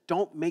says,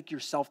 don't make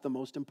yourself the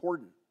most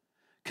important.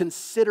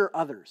 Consider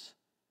others.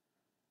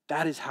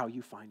 That is how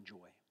you find joy.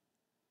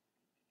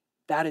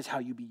 That is how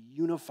you be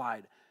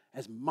unified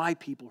as my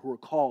people who are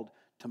called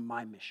to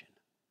my mission.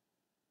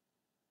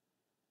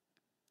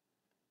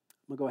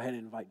 I'm going to go ahead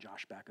and invite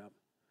Josh back up.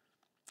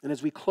 And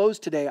as we close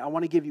today, I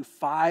want to give you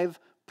 5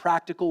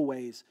 practical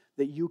ways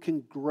that you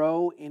can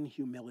grow in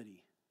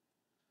humility.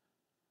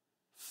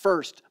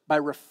 First, by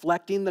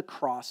reflecting the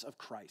cross of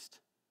Christ.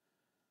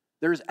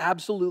 There's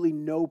absolutely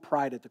no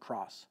pride at the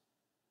cross.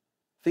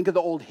 Think of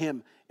the old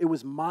hymn, "It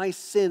was my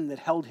sin that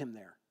held him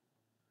there."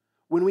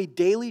 When we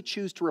daily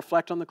choose to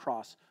reflect on the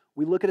cross,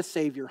 we look at a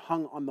Savior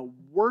hung on the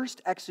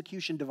worst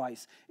execution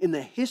device in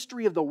the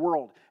history of the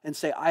world and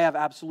say, I have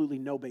absolutely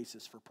no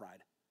basis for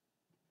pride.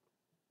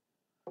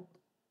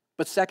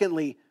 But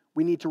secondly,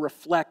 we need to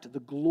reflect the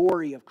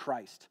glory of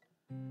Christ.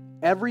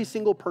 Every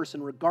single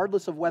person,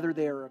 regardless of whether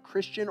they are a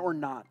Christian or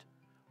not,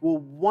 will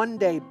one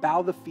day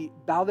bow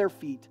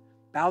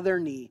their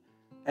knee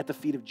at the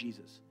feet of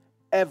Jesus.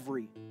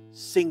 Every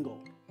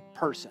single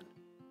person.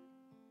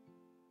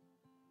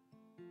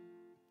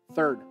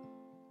 Third,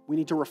 we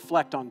need to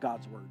reflect on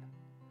God's word.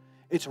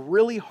 It's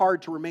really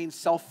hard to remain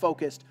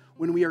self-focused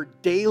when we are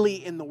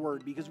daily in the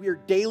word because we are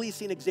daily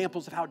seeing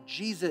examples of how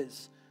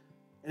Jesus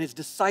and his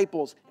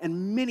disciples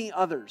and many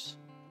others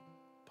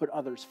put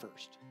others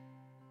first.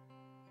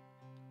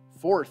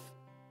 Fourth,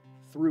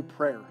 through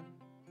prayer.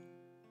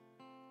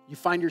 You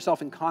find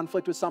yourself in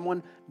conflict with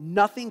someone,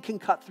 nothing can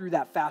cut through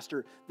that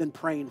faster than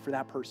praying for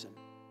that person.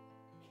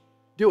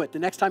 Do it the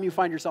next time you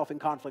find yourself in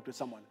conflict with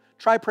someone.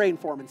 Try praying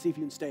for them and see if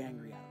you can stay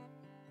angry at them.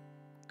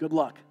 Good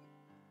luck.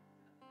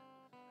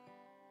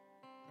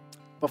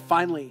 But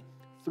finally,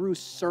 through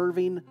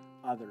serving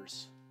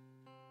others.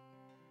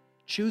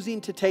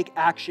 Choosing to take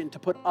action, to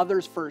put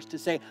others first, to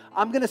say,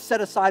 I'm going to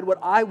set aside what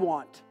I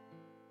want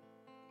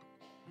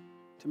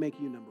to make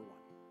you number one,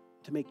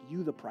 to make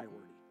you the priority.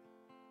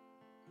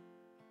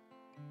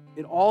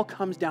 It all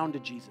comes down to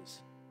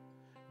Jesus.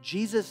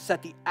 Jesus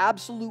set the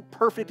absolute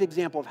perfect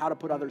example of how to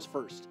put others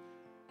first.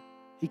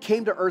 He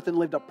came to earth and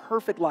lived a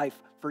perfect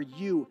life for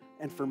you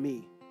and for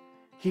me.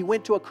 He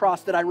went to a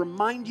cross that I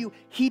remind you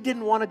he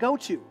didn't want to go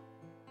to.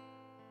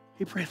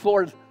 He prayed,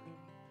 Lord,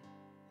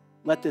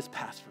 let this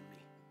pass from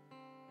me.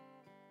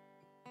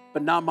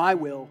 But not my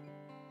will,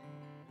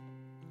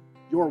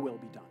 your will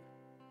be done.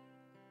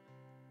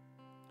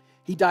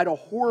 He died a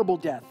horrible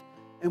death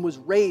and was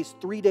raised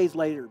 3 days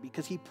later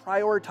because he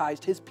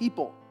prioritized his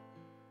people.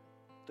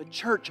 The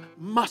church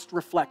must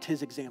reflect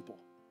his example.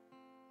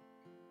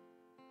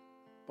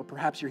 But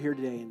perhaps you're here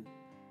today and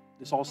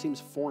this all seems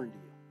foreign to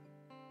you.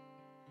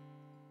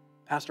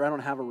 Pastor, I don't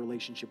have a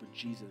relationship with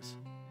Jesus.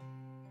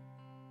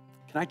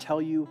 Can I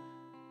tell you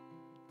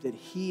that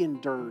he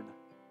endured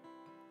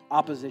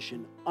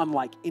opposition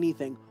unlike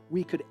anything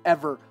we could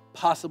ever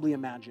possibly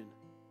imagine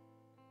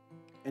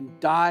and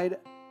died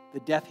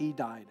the death he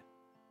died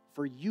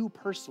for you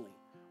personally,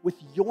 with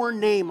your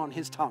name on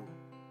his tongue.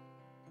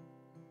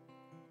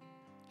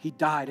 He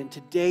died, and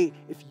today,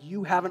 if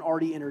you haven't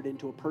already entered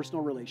into a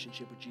personal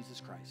relationship with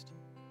Jesus Christ,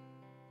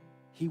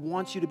 he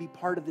wants you to be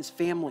part of this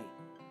family.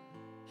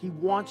 He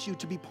wants you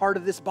to be part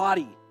of this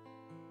body.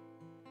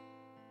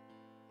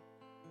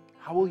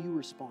 How will you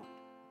respond?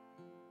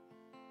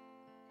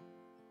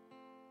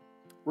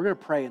 We're going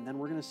to pray, and then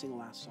we're going to sing a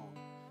last song.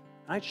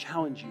 And I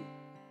challenge you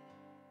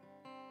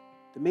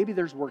that maybe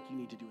there's work you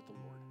need to do with the Lord.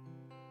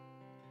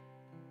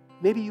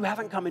 Maybe you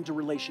haven't come into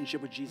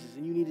relationship with Jesus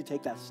and you need to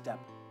take that step.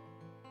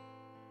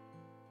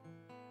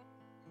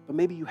 But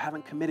maybe you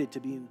haven't committed to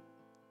being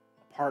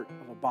a part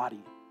of a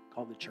body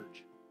called the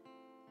church.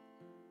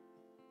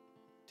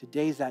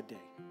 Today's that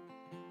day.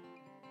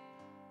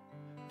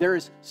 There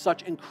is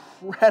such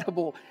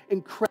incredible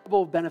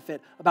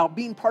benefit about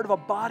being part of a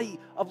body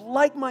of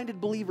like-minded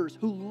believers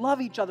who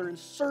love each other and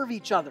serve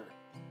each other.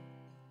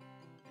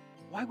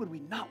 Why would we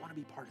not want to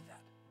be part of that?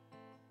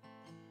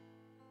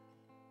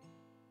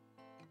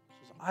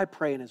 So as I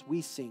pray and as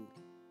we sing,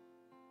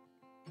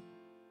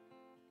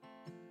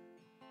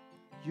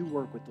 you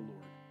work with the Lord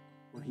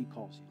where he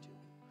calls you to.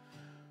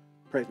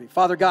 Pray with me.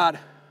 Father God,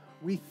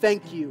 we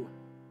thank you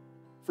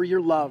for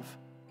your love.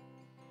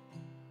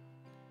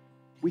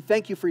 We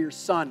thank you for your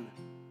Son,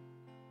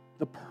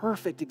 the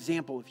perfect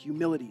example of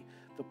humility,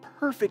 the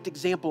perfect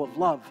example of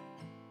love.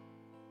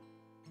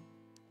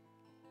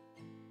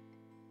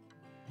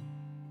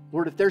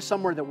 Lord, if there's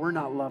somewhere that we're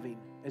not loving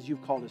as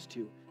you've called us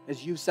to,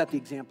 as you've set the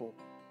example,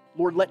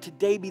 Lord, let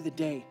today be the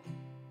day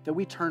that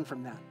we turn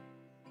from that.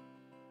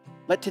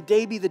 Let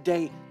today be the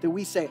day that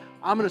we say,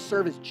 I'm going to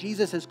serve as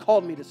Jesus has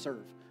called me to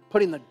serve,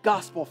 putting the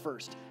gospel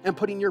first and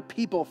putting your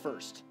people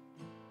first,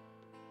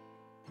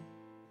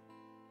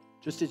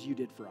 just as you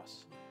did for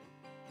us.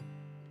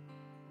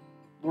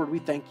 Lord, we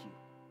thank you.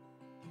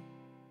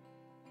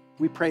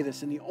 We pray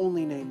this in the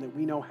only name that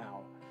we know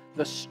how,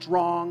 the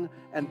strong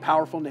and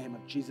powerful name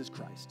of Jesus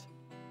Christ.